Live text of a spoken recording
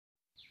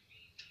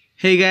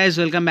Hey guys,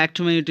 welcome back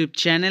to my YouTube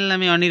channel.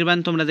 আমি অনির্বাণ,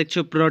 তোমরা দেখছো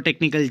প্রো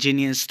টেকনিক্যাল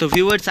জিনিয়াস। তো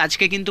ভিউয়ার্স,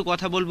 আজকে কিন্তু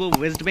কথা বলবো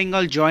West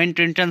Bengal joint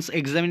entrance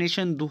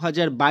examination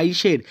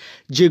 2022-এর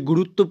যে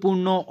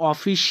গুরুত্বপূর্ণ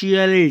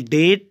অফিসিয়াল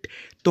ডেট,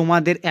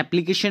 তোমাদের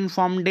application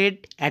form date,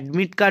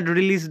 admit card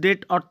release date,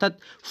 অর্থাৎ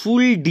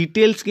ফুল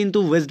ডিটেলস কিন্তু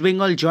West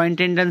Bengal joint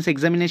entrance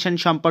examination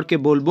সম্পর্কে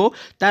বলবো।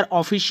 তার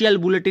অফিসিয়াল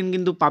বুলেটিন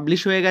কিন্তু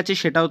পাবলিশ হয়ে গেছে,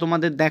 সেটাও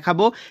তোমাদের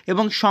দেখাবো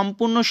এবং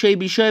সম্পূর্ণ সেই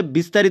বিষয়ে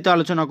বিস্তারিত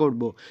আলোচনা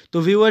করব। তো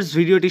ভিউয়ার্স,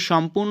 ভিডিওটি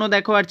সম্পূর্ণ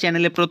দেখো, আর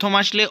চ্যানেলে প্রথম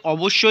আসলে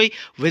অবশ্যই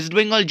West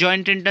Bengal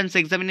joint entrance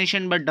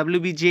examination বা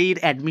Wbjee এর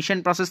অ্যাডমিশন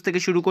প্রসেস থেকে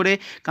শুরু করে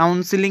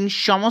কাউন্সিলিং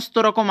সমস্ত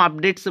রকম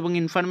আপডেটস এবং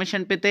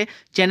ইনফরমেশন পেতে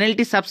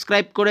চ্যানেলটি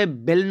সাবস্ক্রাইব করে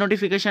বেল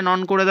নোটিফিকেশন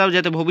অন করে দাও,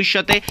 যাতে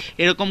ভবিষ্যতে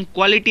এরকম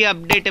কোয়ালিটি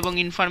আপডেট এবং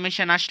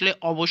ইনফরমেশন আসলে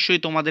অবশ্যই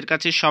তোমাদের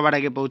কাছে সবার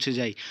আগে পৌঁছে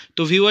যায়।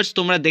 তো ভিউয়ার্স,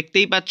 তোমরা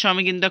দেখতেই পাচ্ছ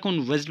আমি কিন্তু এখন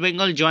West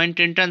Bengal joint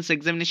entrance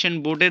examination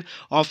বোর্ডের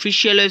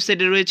অফিসিয়াল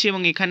ওয়েবসাইটে রয়েছে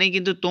এবং এখানেই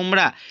কিন্তু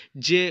তোমরা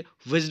যে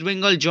West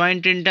Bengal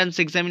joint entrance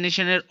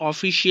এক্সামিনেশনের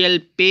official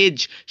page,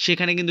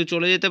 সেখানে কিন্তু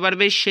চলে যেতে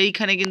পারবে।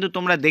 সেইখানে কিন্তু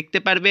তোমরা দেখতে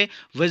পারবে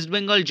West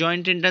Bengal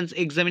joint entrance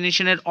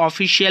এক্সামিনেশনের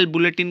official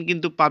bulletin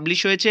কিন্তু পাবলিশ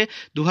হয়েছে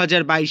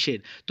 2022-এর।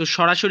 তো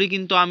সরাসরি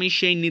কিন্তু আমি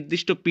সেই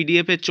নির্দিষ্ট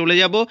পিডিএফে চলে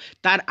যাব।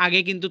 তার আগে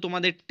কিন্তু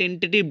তোমাদের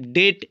টেন্টেটিভ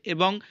ডেট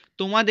এবং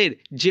তোমাদের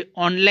যে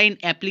অনলাইন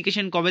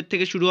অ্যাপ্লিকেশন কবে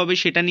থেকে শুরু হবে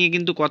সেটা নিয়ে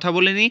কিন্তু কথা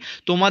বলে নিই।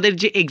 তোমাদের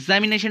যে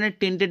এক্সামিনেশনের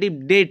টেন্টেটিভ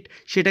ডেট,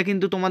 সেটা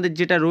কিন্তু তোমাদের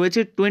যেটা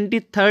রয়েছে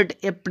 23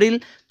 এপ্রিল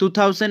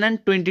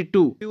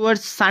 2022।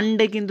 ভিউয়ার্স,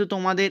 সানডে কিন্তু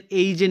তোমাদের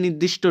এই যে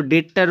নির্দিষ্ট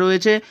ডেটটা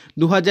রয়েছে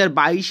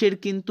 2022-এর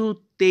কিন্তু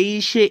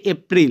 23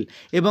 এপ্রিল,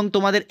 এবং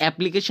তোমাদের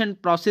অ্যাপ্লিকেশন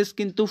প্রসেস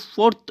কিন্তু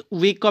 4th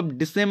উইক অফ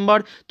ডিসেম্বর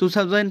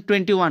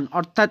 2021,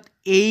 অর্থাৎ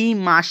এই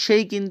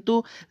মাসেই কিন্তু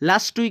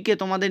লাস্ট উইকে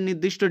তোমাদের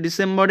নির্দিষ্ট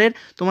ডিসেম্বরের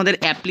তোমাদের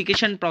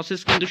অ্যাপ্লিকেশন প্রসেস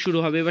কিন্তু শুরু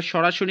হবে। এবার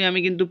সরাসরি আমি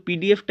কিন্তু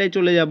পিডিএফটায়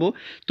চলে যাব।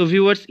 তো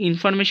ভিউয়ার্স,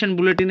 ইনফরমেশন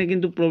বুলেটিনে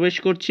কিন্তু প্রবেশ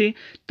করছি।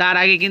 তার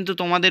আগে কিন্তু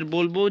তোমাদের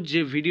বলবো যে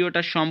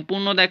ভিডিওটা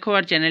সম্পূর্ণ দেখো,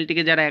 আর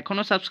চ্যানেলটিকে যারা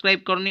এখনও সাবস্ক্রাইব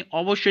করনি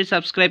অবশ্যই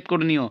সাবস্ক্রাইব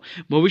করে নিও।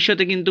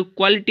 ভবিষ্যতে কিন্তু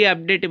কোয়ালিটি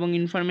আপডেট এবং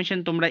ইনফরমেশন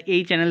তোমরা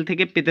এই চ্যানেল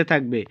থেকে পেতে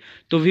থাকবে।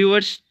 তো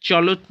ভিউয়ার্স,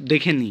 চলো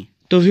দেখে নিই।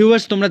 তো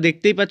ভিউয়ার্স, তোমরা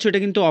দেখতেই পাচ্ছ এটা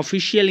কিন্তু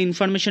official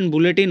information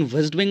bulletin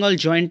West Bengal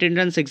joint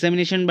entrance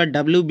examination বা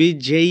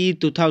Wbjee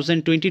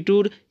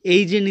 2022-র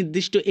এই যে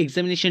নির্দিষ্ট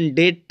examination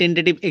date,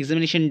 tentative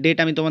examination date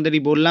আমি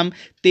তোমাদেরই বললাম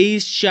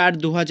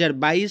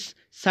 23/4/2022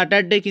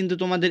 স্যাটারডে কিন্তু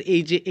তোমাদের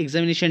এই যে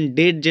এক্সামিনেশন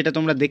ডেট যেটা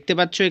তোমরা দেখতে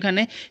পাচ্ছ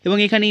এখানে, এবং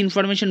এখানে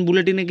ইনফরমেশন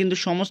বুলেটিনে কিন্তু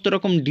সমস্ত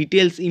রকম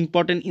ডিটেলস,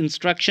 ইম্পর্টেন্ট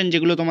ইনস্ট্রাকশন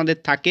যেগুলো তোমাদের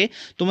থাকে,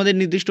 তোমাদের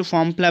নির্দিষ্ট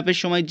ফর্ম ফিল আপের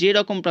সময়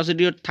যেরকম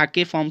প্রসিডিওর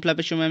থাকে, ফর্ম ফিল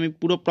আপের সময় আমি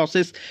পুরো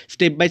প্রসেস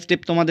স্টেপ বাই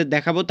স্টেপ তোমাদের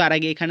দেখাবো। তার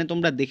আগে এখানে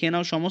তোমরা দেখে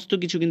নাও, সমস্ত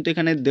কিছু কিন্তু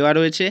এখানে দেওয়া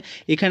রয়েছে।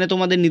 এখানে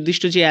তোমাদের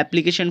নির্দিষ্ট যে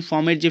অ্যাপ্লিকেশন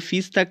ফর্মের যে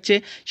ফিস থাকছে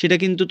সেটা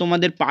কিন্তু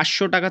তোমাদের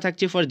 500 টাকা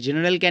থাকছে ফর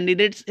জেনারেল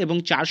ক্যান্ডিডেটস, এবং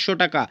 400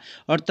 টাকা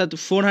অর্থাৎ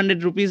 400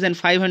 rupees and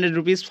 500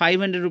 rupees,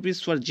 500 rupees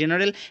for general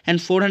and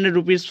 400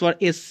 rupees for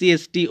SC,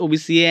 ST,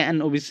 OBCA and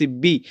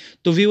OBCB।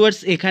 তো ভিউয়ার্স,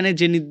 এখানে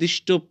যে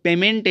নির্দিষ্ট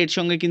পেমেন্ট, এর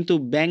সঙ্গে কিন্তু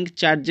ব্যাংক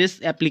চার্জেস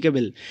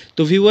অ্যাপ্লিকেবল।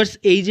 তো ভিউয়ার্স,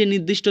 এই যে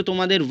নির্দিষ্ট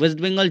তোমাদের ওয়েস্ট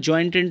বেঙ্গল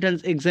জয়েন্ট এন্ট্রান্স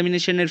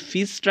এক্সামিনেশনের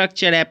ফিস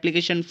স্ট্রাকচার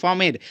অ্যাপ্লিকেশন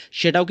ফর্মের,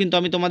 সেটাও কিন্তু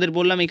আমি তোমাদের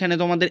বললাম। এখানে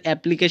তোমাদের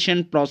অ্যাপ্লিকেশন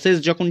প্রসেস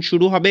যখন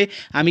শুরু হবে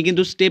আমি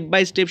কিন্তু স্টেপ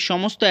বাই স্টেপ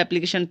সমস্ত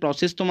অ্যাপ্লিকেশন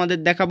প্রসেস তোমাদের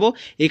দেখাবো।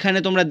 এখানে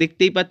তোমরা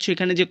দেখতেই পাচ্ছ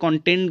এখানে যে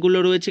কন্টেন্টগুলো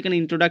রয়েছে, এখানে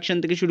ইন্ট্রোডাকশন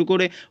থেকে শুরু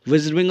করে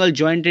West Bengal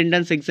joint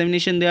entrance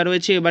examination দেওয়া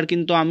রয়েছে। এবার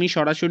কিন্তু আমি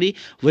সরাসরি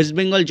ওয়েস্ট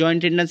বেঙ্গল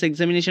জয়েন্ট এন্ট্রান্স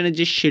এক্সামিনেশনের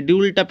যে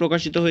শিডিউলটা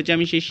প্রকাশিত হয়েছে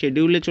আমি সেই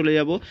শিডিউলে চলে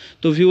যাব।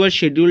 তো ভিউয়ার,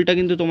 শিডিউলটা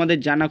কিন্তু তোমাদের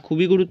জানা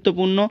খুবই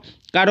গুরুত্বপূর্ণ,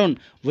 কারণ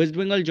ওয়েস্ট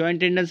বেঙ্গল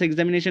জয়েন্ট এন্ট্রান্স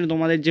এক্সামিনেশনে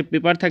তোমাদের যে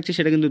পেপার থাকছে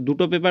সেটা কিন্তু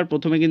দুটো পেপার।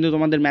 প্রথমে কিন্তু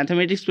তোমাদের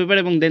ম্যাথামেটিক্স পেপার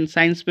এবং দেন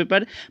সায়েন্স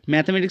পেপার।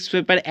 ম্যাথামেটিক্স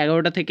পেপার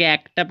 11টা থেকে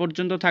 1টা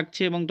পর্যন্ত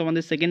থাকছে, এবং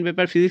তোমাদের second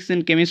paper physics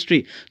and chemistry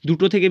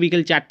 2টো থেকে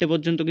বিকেল 4টে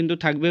পর্যন্ত কিন্তু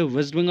থাকবে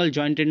ওয়েস্ট বেঙ্গল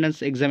জয়েন্ট এন্ট্রান্স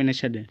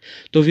এক্সামিনেশনে।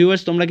 তো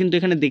ভিউয়ার্স, তোমরা কিন্তু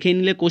এখানে দেখেই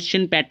নিলে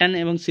কোশ্চেন প্যাটার্ন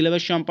এবং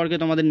সিলেবাস সম্পর্কে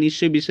তোমাদের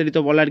নিশ্চয়ই বিস্তারিত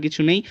বলার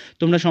কিছু নেই,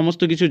 তোমরা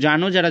সমস্ত কিছু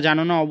জানো। যারা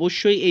জানো না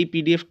অবশ্যই এই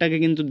পিডিএফটাকে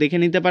কিন্তু দেখে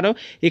নিতে পারো।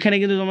 এখানে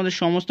কিন্তু তোমাদের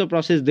সমস্ত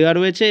প্রসেস দেওয়া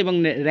রয়েছে, এবং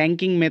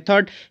র্যাঙ্কিং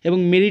মেথড এবং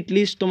মেরিট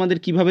লিস্ট তোমাদের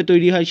কিভাবে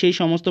তৈরি হয় সেই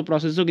সমস্ত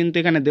প্রসেসও কিন্তু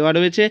এখানে দেওয়া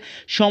রয়েছে।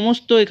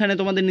 সমস্ত এখানে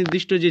তোমাদের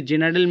নির্দিষ্ট যে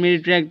জেনারেল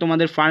মেরিট র্যাঙ্ক,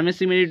 তোমাদের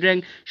ফার্মেসি মেরিট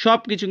র্যাঙ্ক, সব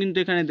কিছু কিন্তু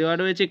এখানে দেওয়া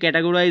রয়েছে।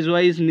 ক্যাটাগরাইজ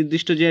ওয়াইজ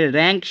নির্দিষ্ট যে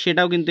র্যাঙ্ক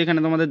সেটাও কিন্তু এখানে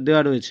তোমাদের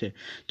দেওয়া রয়েছে।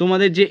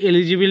 তোমাদের যে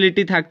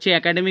এলিজিবিলিটি থাকছে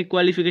একাডেমিক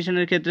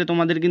কোয়ালিফিকেশনের ক্ষেত্রে,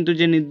 তোমাদের কিন্তু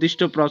যে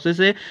নির্দিষ্ট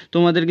প্রসেসে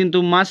তোমাদের কিন্তু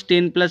মাস্ট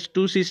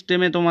 10+2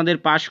 সিস্টেমে তোমাদের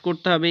পাস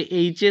করতে হবে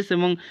এইচএস,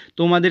 এবং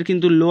তোমাদের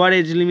কিন্তু লোয়ার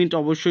এজ লিমিট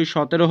অবশ্যই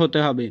 17 হতে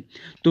হবে।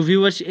 তো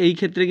ভিউয়ার্স, এই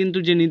ক্ষেত্রে কিন্তু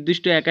যে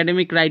নির্দিষ্ট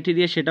একাডেমিক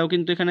ক্রাইটেরিয়া সেটাও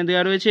কিন্তু এখানে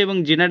দেওয়া রয়েছে, এবং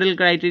general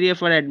criteria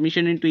for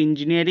admission into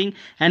engineering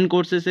and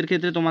কোর্সেসের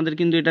ক্ষেত্রে তোমাদের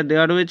কিন্তু এটা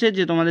দেওয়া রয়েছে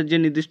যে তোমাদের যে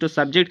নির্দিষ্ট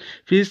subject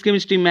physics,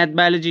 chemistry, math,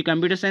 biology,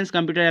 computer science,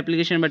 computer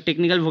application বা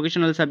টেকনিক্যাল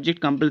ভোকেশনাল সাবজেক্ট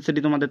কম্পালসারি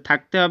তোমাদের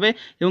থাকতে হবে,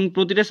 এবং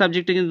প্রতিটা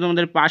সাবজেক্টে কিন্তু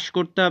তোমাদের পাস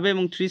করতে হবে,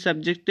 এবং 3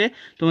 সাবজেক্টে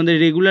তোমাদের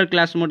রেগুলার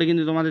ক্লাস মোডে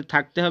কিন্তু তোমাদের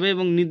থাকতে হবে,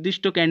 এবং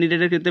নির্দিষ্ট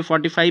ক্যান্ডিডেটের ক্ষেত্রে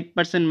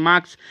 45% 60%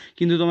 মার্কস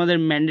কিন্তু তোমাদের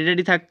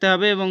ম্যান্ডেটারি থাকতে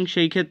হবে এবং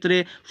সেই ক্ষেত্রে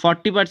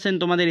 40%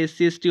 তোমাদের SC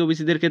ST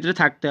OBCদের ক্ষেত্রে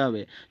থাকতে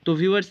হবে। তো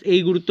ভিউয়ার্স,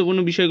 এই গুরুত্বপূর্ণ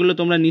বিষয়গুলো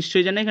তোমরা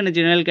নিশ্চয়ই জানো। এখানে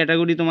জেনারেল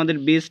ক্যাটাগরি, তোমাদের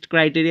বেস্ট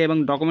ক্রাইটেরিয়া এবং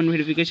ডকুমেন্ট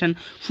ভেরিফিকেশন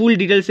ফুল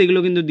ডিটেলস এগুলো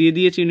কিন্তু দিয়ে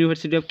দিয়েছে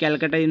university of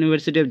Calcutta,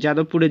 university of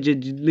যাদবপুরের যে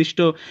নির্দিষ্ট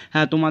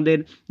তোমাদের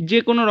যে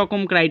কোনো রকম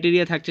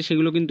ক্রাইটেরিয়া থাকছে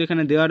সেগুলো কিন্তু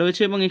এখানে দেওয়া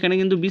রয়েছে এবং এখানে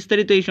কিন্তু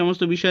বিস্তারিত এই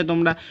সমস্ত বিষয়ে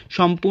তোমরা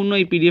সম্পূর্ণ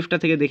এই পিডিএফটা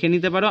থেকে দেখে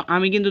নিতে পারো।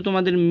 আমি কিন্তু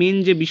তোমাদের মেন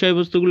যে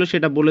বিষয়বস্তুগুলো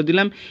সেটা বলে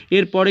দিলাম।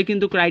 এরপরে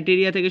কিন্তু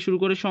ক্রাইটেরিয়া থেকে শুরু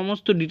করে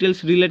সমস্ত ডিটেলস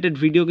রিলেটেড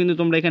ভিডিও কিন্তু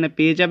তোমরা এখানে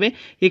পেয়ে যাবে।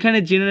 এখানে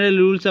জেনারেল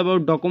রুলস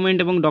অ্যাবাউট ডকুমেন্ট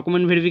এবং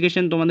ডকুমেন্ট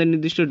ভেরিফিকেশন, তোমাদের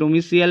নির্দিষ্ট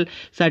ডোমিসিয়াল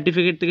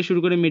সার্টিফিকেট থেকে শুরু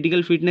করে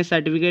medical fitness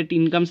certificate,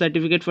 income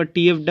certificate for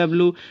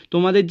TFW,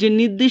 তোমাদের যে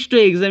নির্দিষ্ট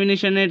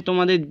এক্সামিনেশনের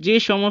তোমাদের যে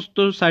সমস্ত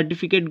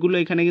সার্টিফিকেটগুলো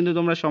এখানে কিন্তু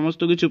তোমরা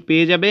সমস্ত কিছু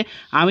পেয়ে যাবে।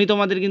 আমি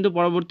তোমাদের কিন্তু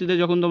পরবর্তীতে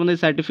যখন তোমাদের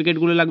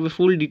সার্টিফিকেটগুলো লাগবে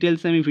ফুল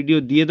ডিটেলসে আমি ভিডিও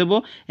দিয়ে দেবো।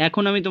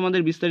 এখন আমি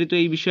তোমাদের বিস্তারিত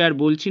এই বিষয়ে আর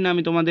বলছি না,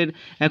 আমি তোমাদের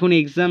এখন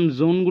এক্সাম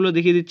জোনগুলো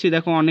দেখিয়ে দিচ্ছি।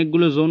 দেখো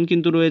অনেকগুলো জোন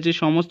কিন্তু রয়েছে,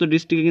 সমস্ত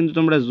ডিস্ট্রিক্টে কিন্তু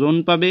তোমরা জোন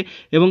পাবে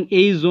এবং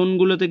এই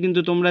জোনগুলোতে কিন্তু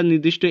তোমরা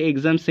নির্দিষ্ট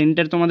এক্সাম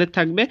সেন্টার তোমাদের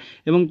থাকবে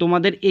এবং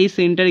তোমাদের এই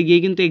সেন্টারে গিয়ে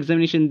কিন্তু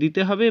এক্সামিনেশন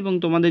দিতে হবে এবং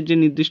তোমাদের যে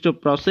নির্দিষ্ট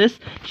প্রসেস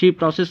সেই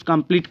প্রসেস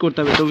কমপ্লিট করতে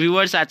হবে। তো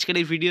ভিউয়ার্স, আজকের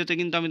এই ভিডিওতে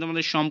কিন্তু আমি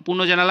তোমাদের সম্পূর্ণ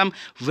জানালাম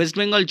West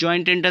Bengal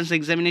joint entrance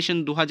examination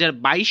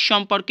 2022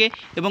 সম্পর্কে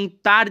এবং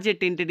তার যে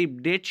টেন্টেটিভ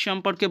ডেট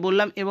সম্পর্কে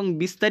বললাম এবং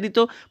বিস্তারিত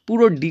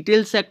পুরো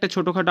ডিটেলসে একটা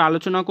ছোটোখাটো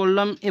আলোচনা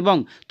করলাম। এবং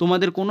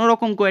তোমাদের কোনো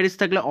রকম কোয়ারিজ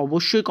থাকলে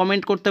অবশ্যই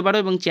কমেন্ট করতে পারো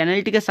এবং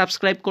চ্যানেলটিকে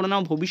সাবস্ক্রাইব করে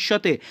নাও।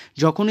 ভবিষ্যতে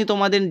যখনই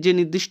তোমাদের যে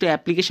নির্দিষ্ট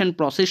অ্যাপ্লিকেশন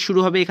প্রসেস শুরু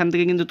হবে এখান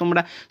থেকে কিন্তু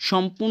তোমরা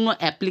সম্পূর্ণ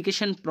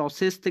অ্যাপ্লিকেশন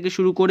প্রসেস থেকে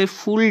শুরু করে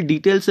ফুল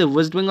ডিটেলসে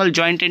ওয়েস্ট বেঙ্গল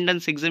জয়েন্ট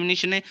এন্ট্রান্স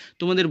এক্সামিনেশনে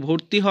তোমাদের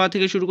ভর্তি হওয়া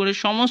থেকে শুরু করে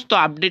সমস্ত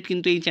আপডেট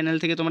কিন্তু এই চ্যানেল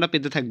থেকে তোমরা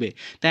পেতে থাকবে।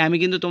 তাই আমি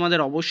কিন্তু তোমাদের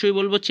অবশ্যই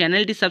বলবো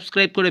চ্যানেলটি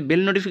সাবস্ক্রাইব করে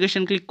বেল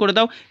নোটিফিকেশন ক্লিক করে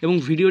দাও এবং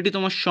ভিডিওটি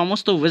তোমার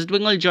সমস্ত ওয়েস্ট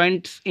বেঙ্গল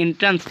জয়েন্ট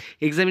এন্ট্রান্স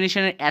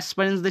এক্সামিনেশনের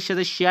অ্যাসপারেন্টসদের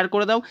সাথে শেয়ার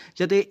করে দাও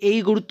যাতে এই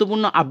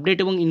গুরুত্বপূর্ণ আপডেট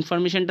এবং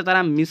ইনফরমেশনটা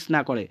তারা মিস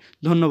না করে।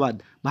 ধন্যবাদ।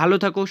 ভালো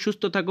থাকো,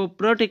 সুস্থ থাকো,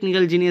 প্রো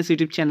টেকনিক্যাল জিনিয়াস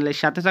ইউটিউব চ্যানেলের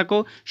সাথে থাকো,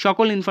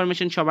 সকল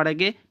ইনফরমেশন সবার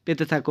আগে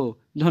পেতে থাকো।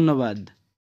 ধন্যবাদ।